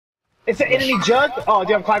It's an enemy jug? Oh,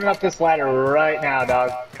 dude, I'm climbing up this ladder right now,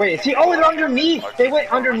 dog. Wait, is he? Oh, they're underneath! They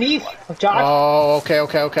went underneath, Josh. Oh,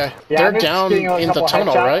 okay. Yeah, they're down in the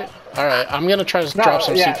tunnel, right? Alright, I'm gonna try to drop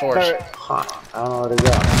some C4s. I don't know where to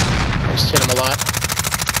go. I just hit him a lot.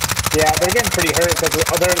 Yeah, they're getting pretty hurt because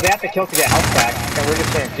they have to kill to get health back. And we're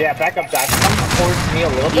just saying, yeah, back up, Josh. Come towards me a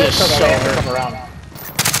little bit so that they have to come around.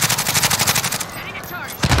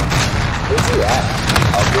 Where's he at?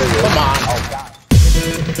 Oh, here he is. Come on. Oh, God.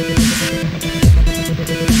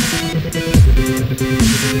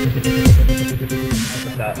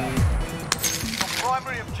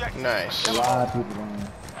 Nice. A lot of people on there.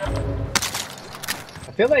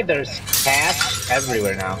 I feel like there's cash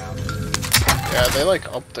everywhere now. Yeah, they like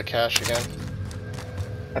upped the cash again.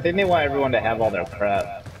 I think they want everyone to have all their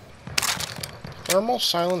crap. Thermal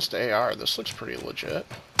silenced AR. This looks pretty legit.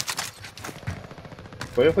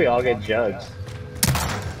 What if we all get jugs?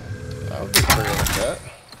 That would be pretty legit.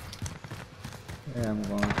 Yeah, I'm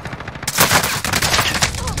going.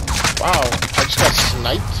 Wow, I just got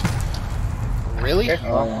sniped. Really?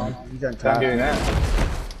 Oh, he's on I'm top. doing that.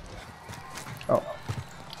 Oh.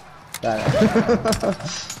 Got it.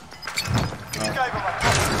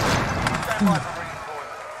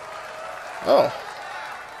 Oh.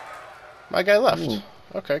 My guy left. Ooh.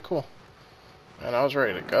 Okay, cool. And I was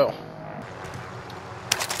ready to go.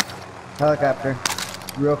 Helicopter.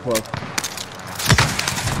 Real close.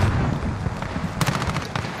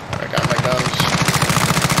 I got my guns.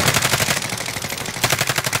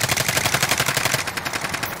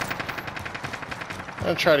 I'm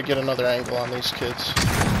gonna try to get another angle on these kids.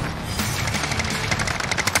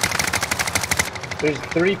 There's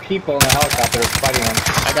 3 people in the helicopter fighting them.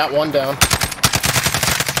 I got one down.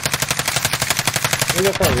 Let me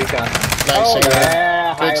go for a recon. Nice, Oh, Andrew.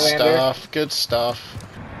 yeah, Good Highlander. stuff. Good stuff.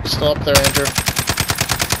 Still up there, Andrew.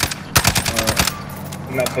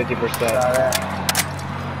 I'm at 50%.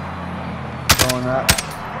 Going up.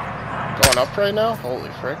 Going up right now? Holy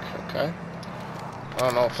frick. Okay. I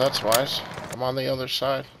don't know if that's wise. I'm on the other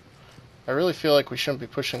side. I really feel like we shouldn't be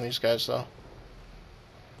pushing these guys, though.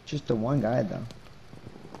 Just the one guy, though.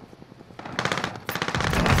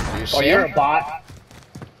 Do you see Oh, you're him? a bot. I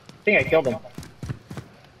think I killed him.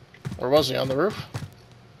 Where was he? On the roof?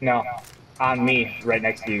 No. On me, right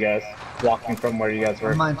next to you guys. Walking from where you guys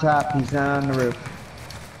were. I'm on top. He's not on the roof.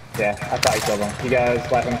 Yeah, I thought you killed him. You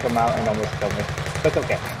guys let him come out and almost killed me. That's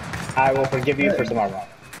okay. I will forgive you for tomorrow.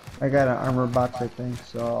 I got an armor box, I think,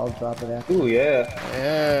 so I'll drop it after. Ooh, yeah.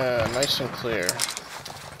 Yeah, nice and clear.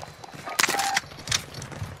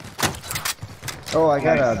 Oh, I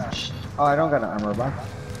got a... Oh, I don't got an armor box.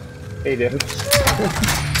 Hey, dude.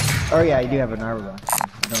 Oh, yeah, I do have an armor box. I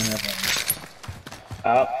don't have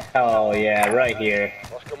one. Oh, yeah, right here.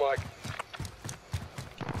 Oscar Mike.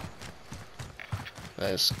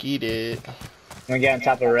 Let's get it. I'm gonna get on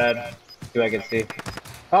top of red. See what I can see.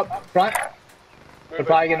 Up front. We're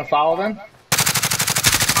probably gonna follow them.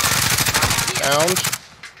 Downed.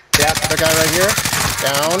 Yeah, Other guy right here.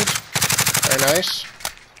 Downed. Very nice.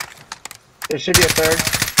 there should be a third.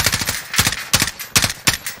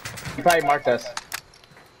 You probably marked us.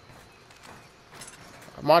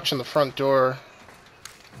 I'm watching the front door.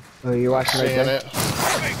 Oh, you're watching right Seeing there? it.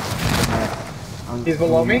 He's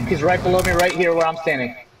below me. He's right below me, right here where I'm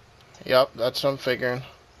standing. Yep, that's what I'm figuring.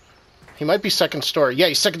 He might be second story. Yeah,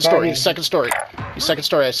 he's second story. He's second story. He's second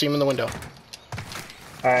story. I see him in the window.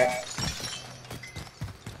 Alright.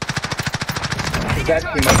 He's dead.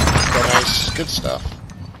 He might. Nice. Good stuff.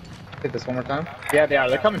 Hit this one more time. Yeah, they are.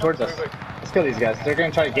 They're coming towards us. Let's kill these guys. They're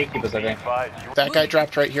gonna try to gatekeep us, I think. That guy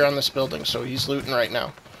dropped right here on this building, so he's looting right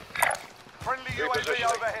now.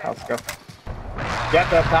 Let's go.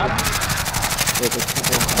 Yep, up top.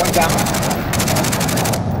 One down.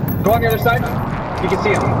 Go on the other side. You can see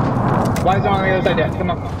him. Why is he on the other side dead? Come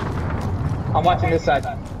on. I'm watching this side.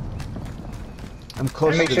 I'm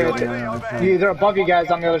close Make to sure the they're above you guys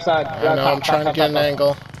on the other side. I know, I'm trying to get an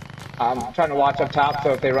angle. I'm trying to watch up top,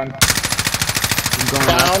 so if they run.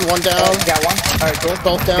 Down, one down. Got one. Alright, cool.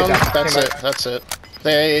 Both down. Good job. That's it. That's it.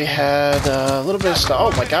 They had a little bit of stuff.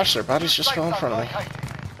 Oh my gosh, their bodies just fell in front of me.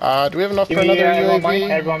 Do we have enough for Give me another everyone money. UAV?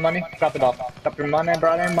 Everyone money. Drop it off. Drop your money,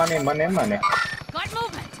 brother. Money. Got movement.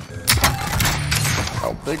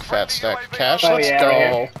 Oh, big fat stack of cash. Oh, Let's yeah, go.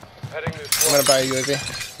 right I'm gonna buy a UAV.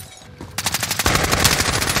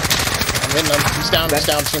 I'm hitting him. He's down. He's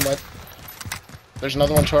down. Team wipe. There's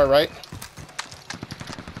another one to our right.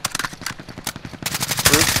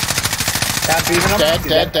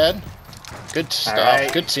 Dead. Good stuff.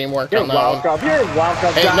 Right. Good teamwork You're on that one. welcome. You're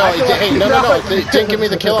welcome. Hey, no, no. Didn't give me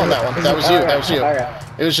the kill on that one. That was you. That was you. Okay.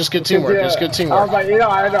 It was just good teamwork. It was good teamwork. I was like, I know.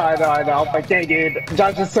 I was like, dang, dude,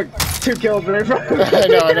 Josh just took 2 kills right from me.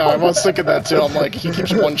 I know. I was thinking that too. I'm like, he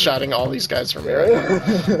keeps one-shotting all these guys from me right now.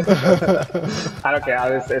 I don't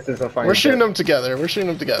care. This is so funny. We're shooting them together.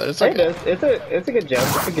 It's okay. It's a good joke.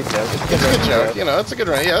 It's a good joke. It's a good joke. You know, it's a good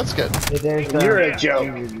run. Yeah, that's good. You're a joke.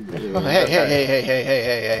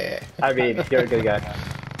 Hey. I mean, you're a good guy.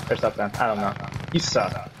 Or something. I don't know. You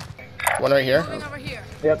suck. One right here.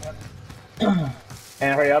 Yep.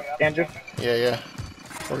 And hurry up, Andrew. Yeah.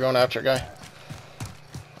 We're going after a guy.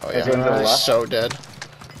 Oh yeah, He's so dead.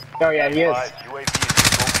 Oh yeah, he is.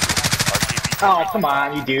 Oh, come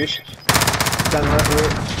on, you douche. I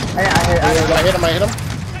hit him.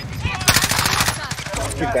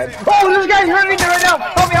 He's dead. Oh, this guy's running me right now!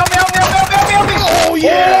 Help me! Oh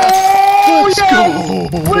yeah! Let's go!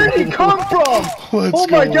 Where did he come from? Oh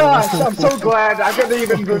my gosh, I'm so glad. I couldn't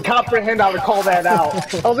even comprehend how to call that out.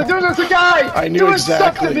 I was like, dude, there's a guy! I knew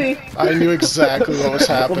exactly what was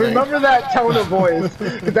happening. Well, remember that tone of voice.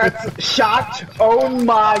 That's shocked, oh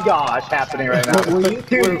my gosh, happening right now.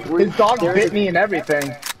 Dude, his dog bit me and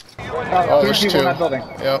everything. Oh, there's 2 people in that building.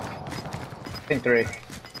 Yep. I think 3.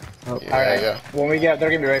 Oh, Alright, yeah. When we get,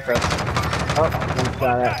 they're gonna be ready for us. Oh,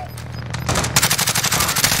 got it.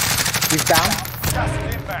 He's down.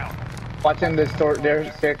 Watching their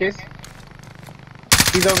staircase.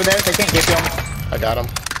 He's over there. They can't get to him. I got him.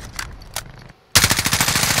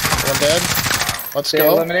 One dead. Let's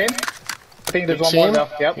go. Eliminate. I think there's one more though.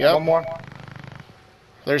 Yep, one more.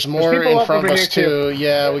 There's more in front of us too.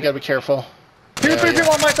 Yeah, we gotta be careful. 2, 3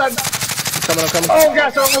 people on my side. I'm coming. Oh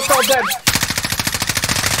gosh, I'm almost all dead.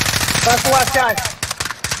 That's the last guy.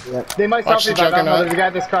 Yep. They might stop me, but I don't know. There's a guy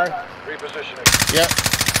in this car. Repositioning. Yep.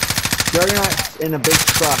 Juggernaut's in a big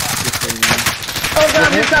truck. Oh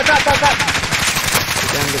god, he's got.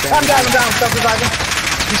 I'm down. Stop surviving.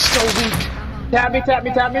 He's so weak. Tap me.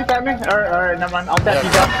 Alright, never mind. I'll tap you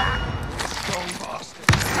down.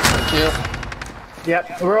 Thank you.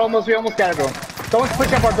 Yep, we almost got everyone. Someone's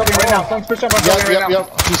pushing up our building right now.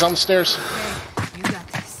 Yep. He's on the stairs.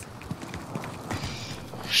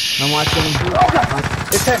 I'm watching. Oh god!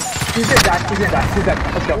 It's him. He's gonna die. He's dead.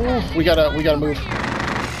 Let's go. Ooh, we gotta move.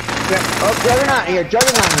 Yeah. Oh, Juggernaut here.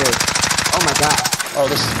 Oh my god. Oh,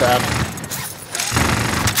 this is bad.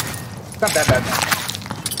 It's not that bad.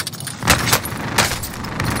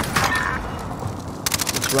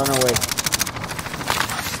 Let's run away.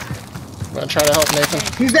 I'm gonna try to help Nathan.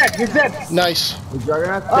 He's dead. Nice.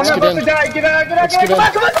 Juggernaut. I'm about to die. Get out. Come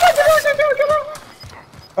on.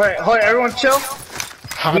 Alright, everyone chill.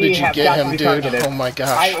 How did you get him, dude? Oh my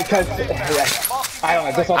gosh. I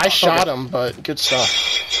don't know. I shot him, but good stuff.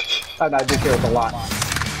 I do feel it a lot.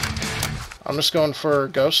 I'm just going for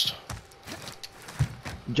Ghost.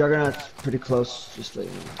 Juggernaut's pretty close, just like.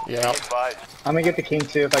 Yeah. I'm gonna get the king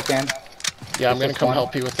too if I can. Yeah, I'm gonna come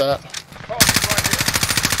help you with that.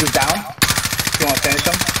 He's down. You wanna finish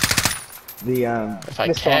him? If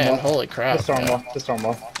I can, holy crap. The storm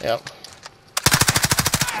wall. Yep.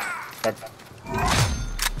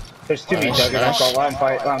 There's too many Juggernauts. Let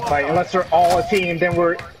them fight. Unless they're all a team, then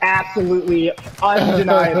we're absolutely,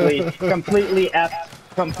 undeniably, completely F.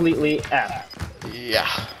 Yeah.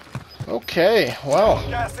 Okay, well.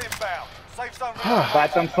 Let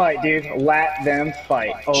them fight, dude. Let them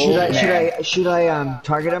fight. Oh, should I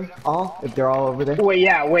target them all if they're all over there?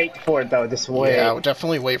 Wait for it though. Just wait. Yeah, we'll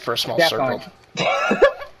definitely wait for a small circle.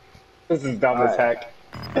 This is dumb as heck.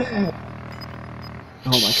 Oh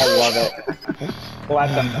my god. I love it. Let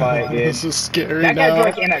them fight, dude. This is scary. That guy's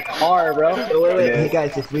like in a car, bro. Wait. Hey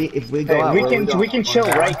guys, if we go out, we can chill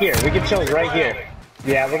right here.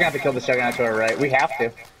 Yeah, we're gonna have to kill the Juggernaut to our right. We have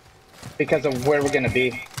to. Because of where we're gonna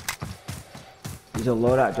be. There's a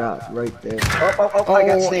loadout drop right there. Oh, I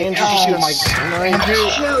got snaked. Andrew,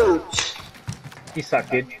 Shoot! You suck,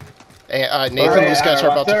 dude. Nathan, these guys are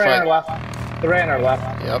about to fight. They're right on our left.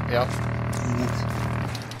 Yep.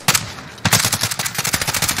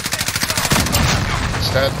 He's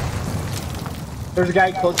dead. There's a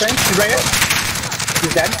guy close range. He's right here.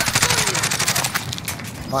 He's dead.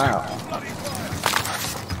 Wow.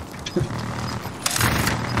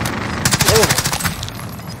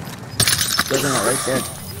 Juggernaut right there.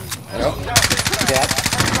 Yep. Dead.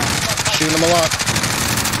 Shooting him a lot.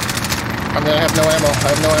 I'm gonna have no ammo.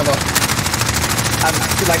 I have no ammo. I'm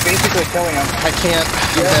like basically killing him. I can't.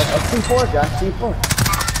 I'm dead. C4, Josh. C4.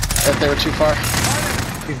 If they were too far.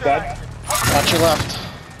 He's dead. Watch your left.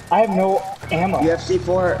 I have no ammo. You have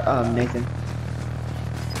C4, Nathan.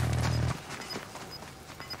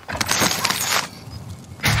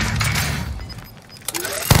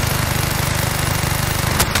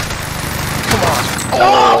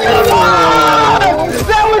 Oh, come on!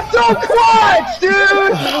 Oh, clutch, dude!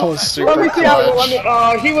 That was super Let me see how. clutch.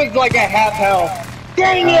 Oh, he was like at half health.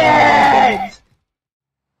 Dang it!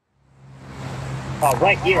 Oh,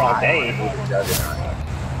 right here all day.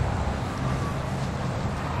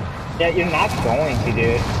 Yeah, you're not going to,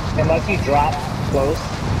 dude. Unless you drop close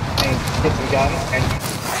and get some guns. And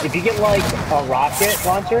if you get like a rocket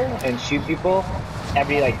launcher and shoot people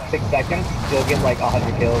every like 6 seconds, you'll get like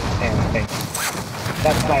 100 kills and things.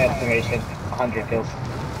 That's my estimation. 100 kills.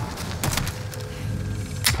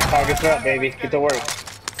 Target's up, baby. Get to work.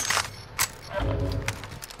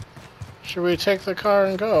 Should we take the car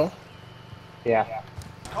and go? Yeah.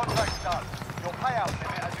 Contract's done. Your payout limit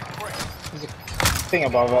has increased. There's a thing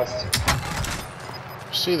above us.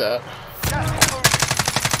 See that? Gas moving.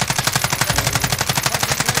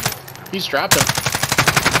 He's dropping.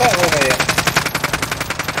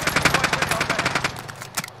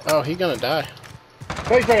 Oh, he gonna die.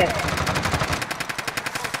 Wait for him.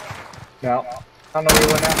 No. I don't know where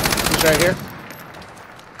he went now. He's right here.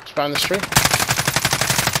 He's behind this tree.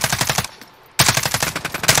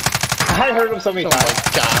 I heard him so many Oh times. my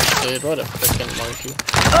gosh, dude, what a freaking monkey.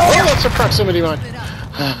 Oh, that's a proximity mine.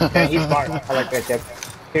 Yeah, he's smart. I like that kid.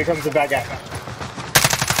 Here comes the bad guy.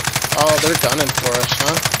 Oh, they're gunning for us,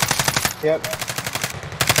 huh? Yep.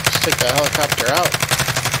 Let's take the helicopter out.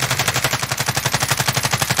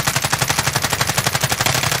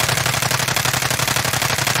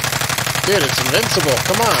 Dude, it's invincible.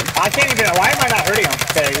 Come on. I can't even. Why am I not hurting him?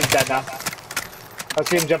 Okay, he's dead now. Let's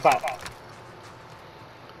see him jump out.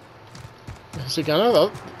 Is he gonna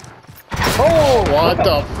though? Oh! What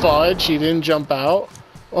the fudge? He didn't jump out?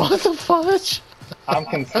 What the fudge? I'm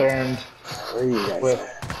concerned with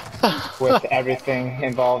everything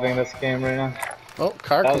involving this game right now. Oh,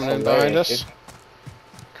 car That was coming in behind hilarious, us.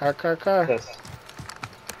 dude. Car. This.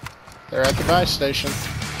 They're at the buy station.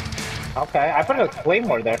 Okay, I put a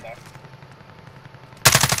claymore there.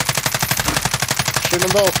 Shoot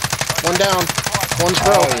them both. One down. One's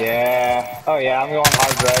broke. Oh yeah. Oh yeah, I'm going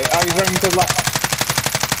hard right. Oh, he's running to the left.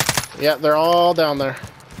 Yeah, they're all down there.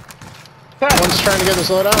 One's trying to get his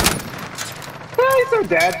load out. Oh, he's so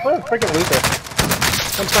dead. What a freaking loser.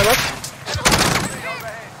 One's my left.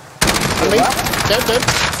 Me. Dead.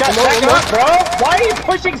 Guys, back up, bro! Why are you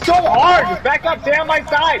pushing so hard? Just back up, stay on my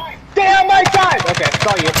side! Stay on my side! Okay, it's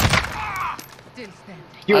all you.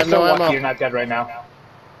 You were so lucky you're not dead right now.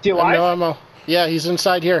 Do you alive? No ammo. Yeah, he's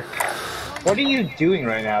inside here. What are you doing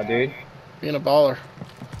right now, dude? Being a baller.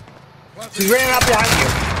 He's running out behind you.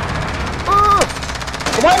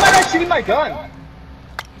 Why am I not shooting my gun? I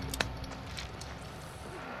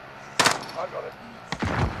got it.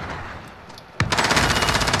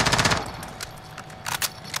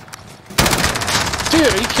 Dude,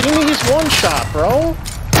 are you kidding me? He's one shot, bro.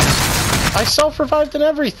 I self-revived and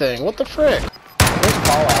everything. What the frick? Where's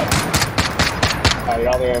Paul at? Oh, you're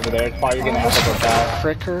all the way over there. It's probably you're gonna have to go down.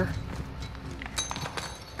 Fricker.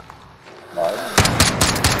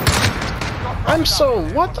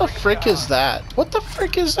 What the frick is that? What the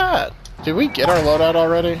frick is that? Did we get our loadout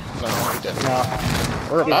already? No, we didn't. No.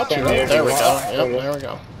 We're about to. There we go. Yep, there we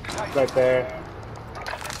go. Right there.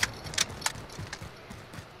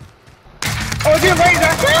 Oh, dude,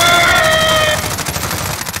 laser!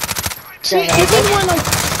 See, even when I'm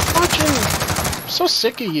fucking... I'm so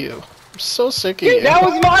sick of you. I'm so sick of you. That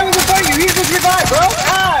was mine in front of you. He just revived, bro.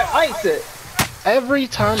 Ah, ice it. Every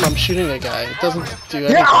time I'm shooting a guy, it doesn't do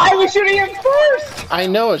anything. Yeah, I was shooting him first! I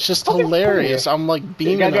know, it's just hilarious. I'm like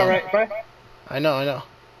beaming him. Right, bro? I know.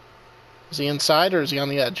 Is he inside or is he on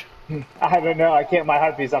the edge? I don't know. I can't. My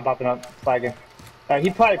heartbeat's not popping up. Flagging. He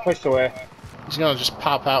probably pushed away. He's gonna just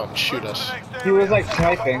pop out and shoot us. He was like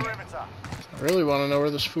sniping. I really want to know where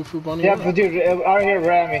this foo-foo bunny Yeah, is. but dude, out here,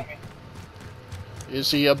 right at me. Is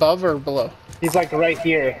he above or below? He's like right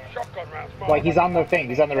here. Like he's on the thing.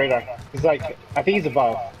 He's on the radar. He's like, I think he's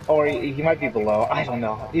above, or he might be below. I don't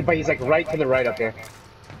know. But he's like right to the right up here.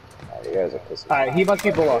 You guys are pissing. All right, he must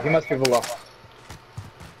be below. He must be below.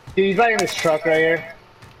 Dude, he's right in this truck right here.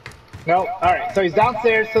 Nope. All right, so he's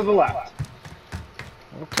downstairs to the left.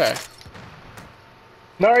 Okay.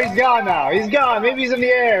 No, he's gone now. He's gone. Maybe he's in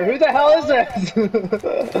the air. Who the hell is this?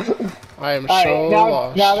 I am All so right, now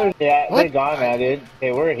lost. they're gone now, dude.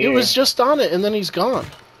 Hey, we're here. He was just on it and then he's gone.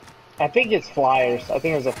 I think it's flyers. I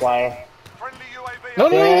think it was a flyer. Friendly UAV. No. Oh,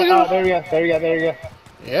 there we go.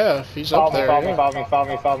 Yeah, if he's up there.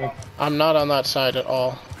 Follow me. I'm not on that side at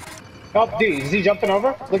all. Oh, dude, is he jumping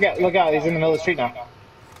over? Look out! He's in the middle of the street now.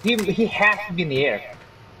 He has to be in the air.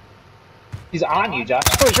 He's on you, Josh.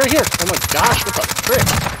 Oh, he's right here. Oh my gosh, what the frick?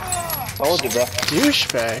 Told you, bro.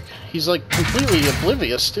 Douchebag. He's like completely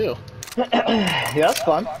oblivious too. Yeah, that's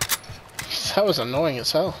fun. That was annoying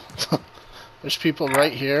as hell. There's people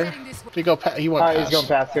right here. Did he go past? He went past. He's going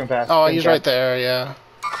past, going past. Oh, he's right there, yeah.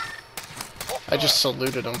 I just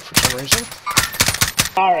saluted him for some reason.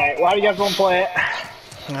 Alright, why do you guys want to play it?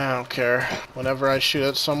 I don't care. Whenever I shoot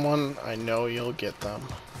at someone, I know you'll get them.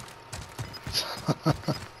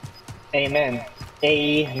 Amen.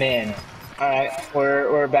 Amen. Alright,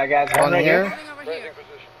 we're bad guys. One right here.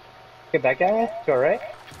 Get that guy right. Go right.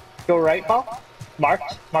 Go right, Paul.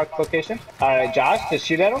 Marked location. Alright, Josh, just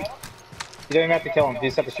shoot at him. You don't even have to kill him. You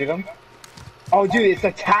just have to shoot him. Oh, dude, it's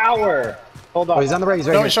a tower. Hold on. Oh, he's on the right. He's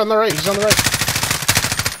right. No, here. he's on the right. He's on the right.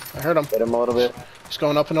 I heard him. Hit him a little bit. He's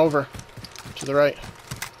going up and over. To the right.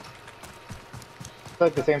 It's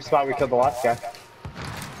like the same spot we killed the last guy.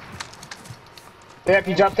 Yep,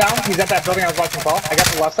 he jumped down. He's at that building I was watching fall. I got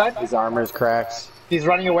the left side. His armor's cracks. He's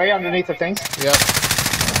running away underneath the things. Yep.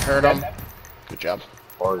 Heard him. Good job.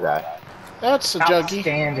 Poor guy. That's a juggy.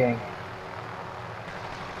 Outstanding.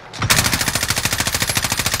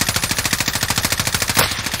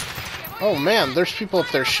 Oh man, there's people up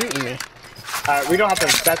there shooting me. We don't have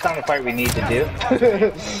to. That's not the fight we need to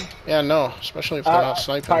do. Yeah, no, especially if they're not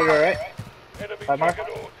sniping. Right? Mark.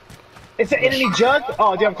 It's an enemy jug.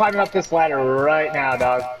 Oh, dude, I'm climbing up this ladder right now,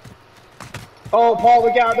 dog. Oh, Paul,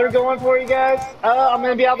 look out! They're going for you guys. I'm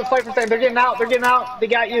gonna be out of the fight for a second. They're getting out. They're getting out. They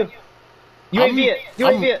got you. UAV it.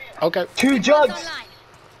 UAV it. Okay. 2 jugs.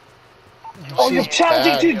 Oh, you're She's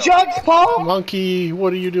challenging bad. 2 jugs, Paul. Monkey,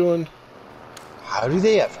 what are you doing? How do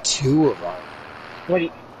they have 2 of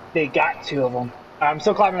them? They got 2 of them. I'm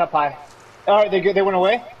still climbing up high. All right, they went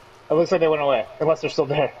away. It looks like they went away, unless they're still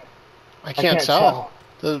there. I can't tell.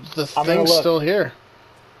 The thing's still here.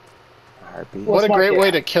 Heartbeat. What a great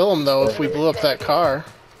way to kill him, though, if we blew up that car.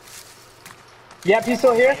 Yep, he's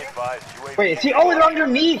still here. Wait, is he? Oh, they're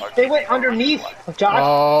underneath. They went underneath, Josh.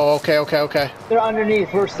 Oh, okay. They're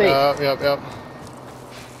underneath. We're safe. Yep.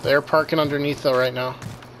 They're parking underneath, though, right now.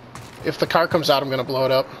 If the car comes out, I'm gonna blow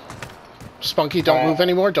it up. Spunky, don't move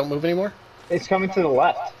anymore. Don't move anymore. It's coming to the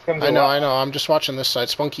left. I know. I'm just watching this side.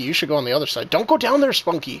 Spunky, you should go on the other side. Don't go down there,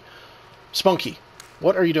 Spunky. Spunky,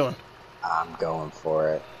 what are you doing? I'm going for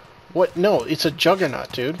it. What? No, it's a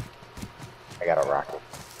juggernaut, dude. I got a rocket.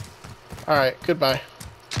 Alright, goodbye.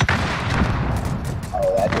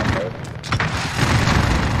 Oh, that didn't hurt.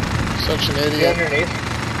 Such an Is he idiot. underneath?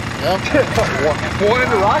 Yep. One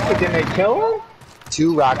rocket, didn't they kill him?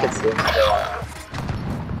 2 rockets didn't kill him.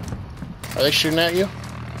 Are they shooting at you?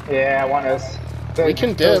 Yeah, one is. We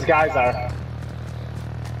can Those dip. guys are.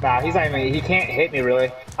 Nah, he's not even. He can't hit me really.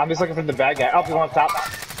 I'm just looking for the bad guy. Oh, he's on top.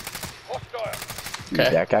 Okay.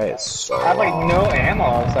 That guy is so I have like no ammo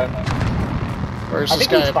all of a sudden. Where's I this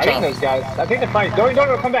think guy he's up fighting top? those guys. I think they're fighting. Don't,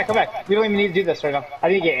 come back. We don't even need to do this right now. I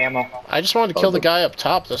need to get ammo. I just wanted to kill the guy up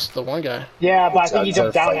top. This the one guy. Yeah, but I think he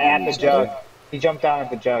Jugs jumped are down at fighting the each other. jug. He jumped down at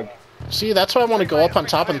the jug. See, that's why I want to go up on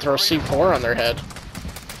top and throw C4 on their head.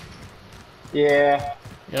 Yeah.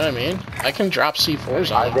 You know what I mean? I can drop C4s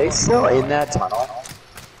on Are them. they still in that tunnel?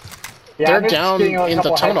 Yeah, They're I'm just down getting a in the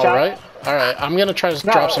couple tunnel, headshots. right? Alright, I'm gonna try to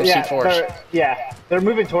No, drop some yeah, C4s. They're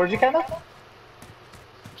moving towards you, kind of.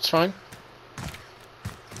 It's fine.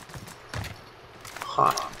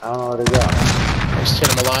 Huh. I don't know where to go. I just hit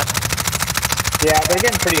him a lot. Yeah, they're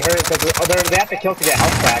getting pretty hurt because they have to kill to get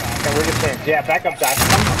health back, and we're just saying, yeah, back up, Josh.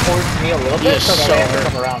 Come towards me a little bit Yes, so that so they have to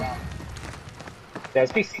hurt. come around. Yeah,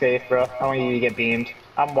 just be safe, bro. I don't want you to get beamed.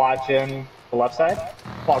 I'm watching the left side.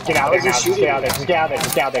 Paul, get out there now. Just get out there. Just get out there.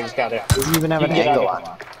 Just get out there. Just get out there. Doesn't even have You an can get angle out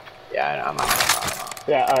on him. Yeah, I'm out.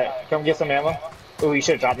 Yeah, alright. Come get some ammo. Ooh, you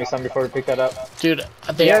should have dropped me some before we picked that up. Dude,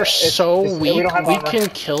 they Yeah, are so we weak. don't have We armor. can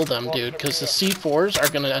kill them, dude, because the C4s are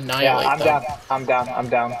gonna Yeah, annihilate I'm them. down. I'm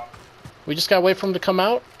down. We just gotta wait for them to come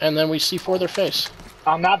out, and then we C4 their face.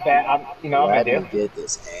 I'm not bad. I'm Let gonna me do. get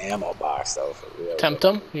this ammo box though for real. Tempt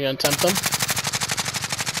them? You gonna tempt them?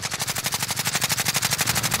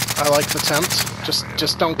 I like the tempt.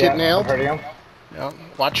 Just don't get nailed. I'm hurting him. Yeah.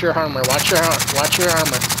 Watch your armor. Watch your armor.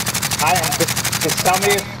 I am. Just tell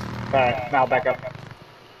me. Alright, now back up.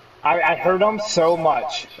 I hurt him so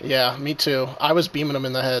much. Yeah, me too. I was beaming them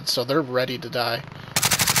in the head, so they're ready to die.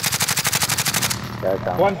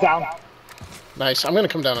 One's down. Nice. I'm gonna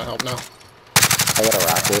come down and help now. I got a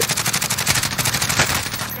rocket.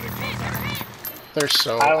 They're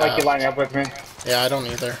so. I don't like you aft. lining up with me. Yeah, I don't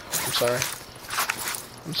either. I'm sorry.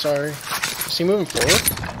 I'm sorry. Is he moving forward?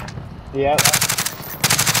 Yep.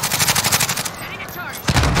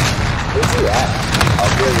 Where's he at? Oh,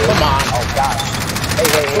 here he is. Come on. Oh gosh. Hey,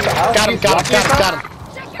 what the hell? Got him.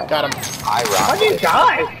 Got him. I How'd you rocketed.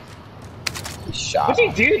 die? He shot.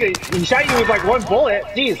 What'd you do? He shot you with like one bullet.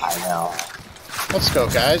 Jeez. I know. Let's go,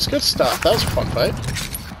 guys. Good stuff. That was a fun fight.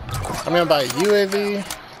 I'm gonna buy a UAV,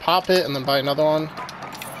 pop it, and then buy another one.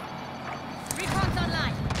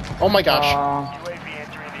 Oh my gosh.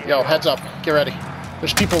 Yo, heads up. Get ready.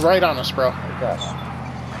 There's people right on us, bro. Oh gosh.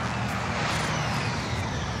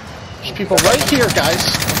 There's people right here, guys.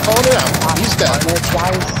 I'm calling it out. He's dead.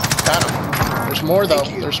 Got him. There's more, though.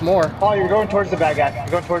 There's more. Oh, you're going towards the bad guy. You're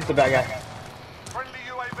going towards the bad guy.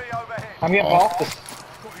 I'm getting Paul.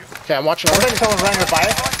 Okay, I'm watching over. I think someone's running by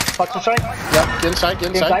it. Clutch the strike. Yep, get inside, get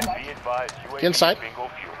inside. Get inside.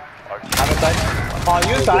 I'm inside. Oh,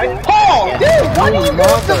 you inside? Oh, dude, why do you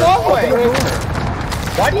go the long way?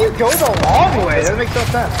 Why do you go the long way? That makes no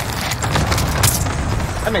sense.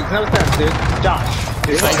 That makes no sense, dude. Josh,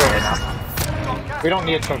 dude, we don't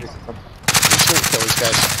need a trophy system. We should kill these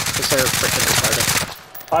guys, because they're freaking retarded.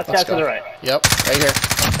 Last guy to the right. Yep, right here.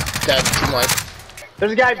 Dead, team life.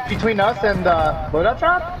 There's a guy between us and loadout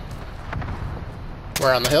drop.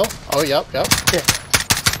 We're on the hill? Oh, yep. Yeah.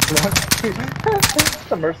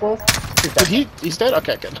 The merciless. He's dead?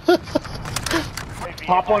 Okay, good.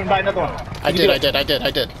 Pop one and buy another one. I did.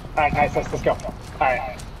 Alright, guys, let's go.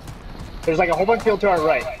 Alright. There's like a whole bunch of field to our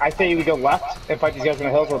right. I say we go left and fight these guys in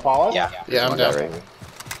the hills where Paul is. Yeah, I'm down.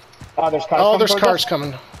 Oh, there's cars coming. There's cars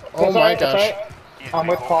coming. Oh my gosh. Right. I'm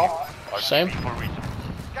with Paul. Same.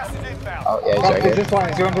 Oh, yeah, he's right here. This one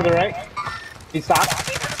is going to the right. He stopped.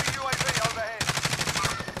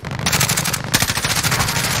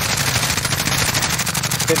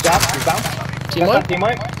 Good job. He's down. Team wipe? Team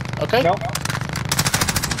wipe. Okay. Nope.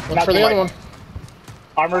 Look for the other one.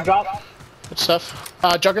 Armor drop. Good stuff.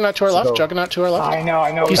 Juggernaut to our left. Juggernaut to our left. I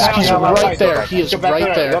know. He's right there. He is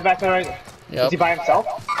right there. Go back to the right. Yep. Is he by himself?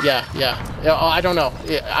 Yeah. Oh, I don't know.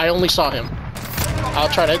 I only saw him. I'll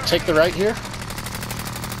try to take the right here.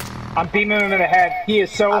 I'm beaming him in the head. He is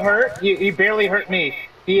so hurt. He barely hurt me.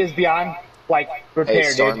 He is beyond, like, repair,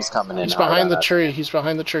 hey, Storm's coming in. He's behind the tree. He's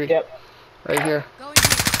behind the tree. Yep. Right here.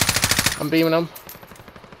 I'm beaming him.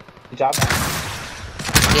 Good job.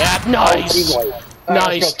 Yeah, nice!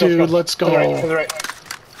 Nice, dude. Let's go. To the right.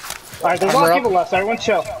 Alright, there's a lot of people left, so everyone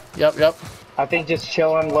chill. Yep. I think just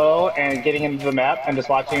chilling low and getting into the map and just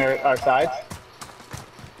watching our sides.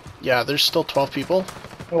 Yeah, there's still 12 people.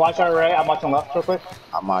 Watch our right, I'm watching left real quick.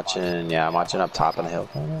 I'm watching up top on the hill.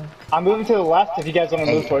 I'm moving to the left if you guys want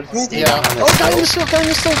to move towards me. Yeah. Oh, guy in the still.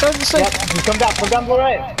 Yep, come down to the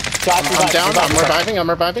right. Josh, I'm down, I'm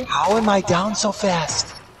reviving. How am I down so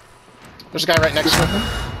fast? There's a guy right next to me.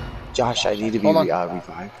 Josh, I need to be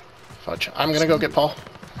revived. Fudge. I'm gonna go get Paul.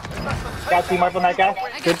 Got team wipe on that guy.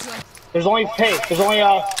 Good. There's only 5 people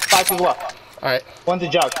left. Alright. One's a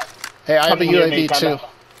jug. Hey, I have a UAV too.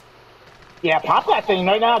 Yeah, pop that thing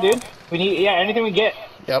right now, dude. We need, anything we get.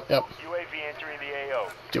 Yep. UAV entering the AO.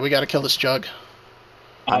 Dude, we gotta kill this jug.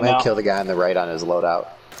 I'm gonna kill the guy on the right on his loadout.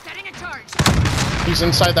 Setting a charge. He's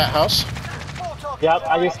inside that house. Yep,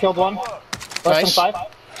 I just killed one. Nice. 5.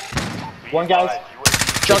 One guy's.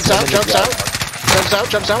 Jumps out.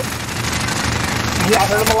 Yeah, I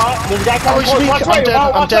heard him a lot. There's a guy coming he's weak.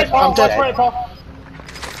 I'm dead.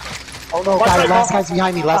 Oh no, guys, last guy's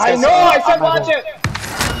behind me. I know, I said watch it!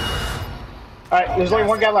 Alright, there's only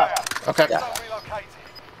one guy left. Okay. Yeah.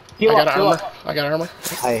 Heal I up. got armor.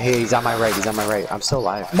 Hey, he's on my right. I'm still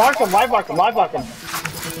alive. Mark him, live mark him.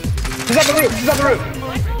 He's on the roof.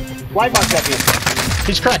 Live mark that dude.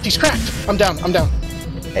 He's cracked. I'm down.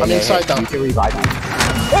 Hey, I'm inside though. You can revive me.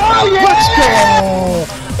 Oh yeah!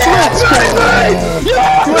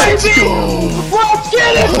 Let's go! Let's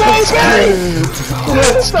get it,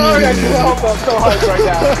 baby! Sorry, I can't help it.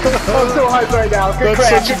 I'm so hyped right now. Good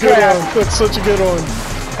crack. That's such a good one.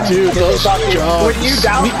 Dude, those jugs. When you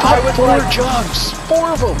down, we put 4 jugs.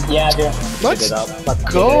 4 of them. Yeah, dude. Let's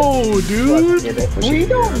go, dude. We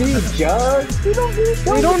don't need jugs. We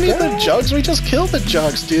don't need the jugs. We just killed the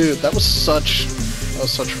jugs, dude. That was such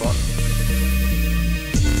fun.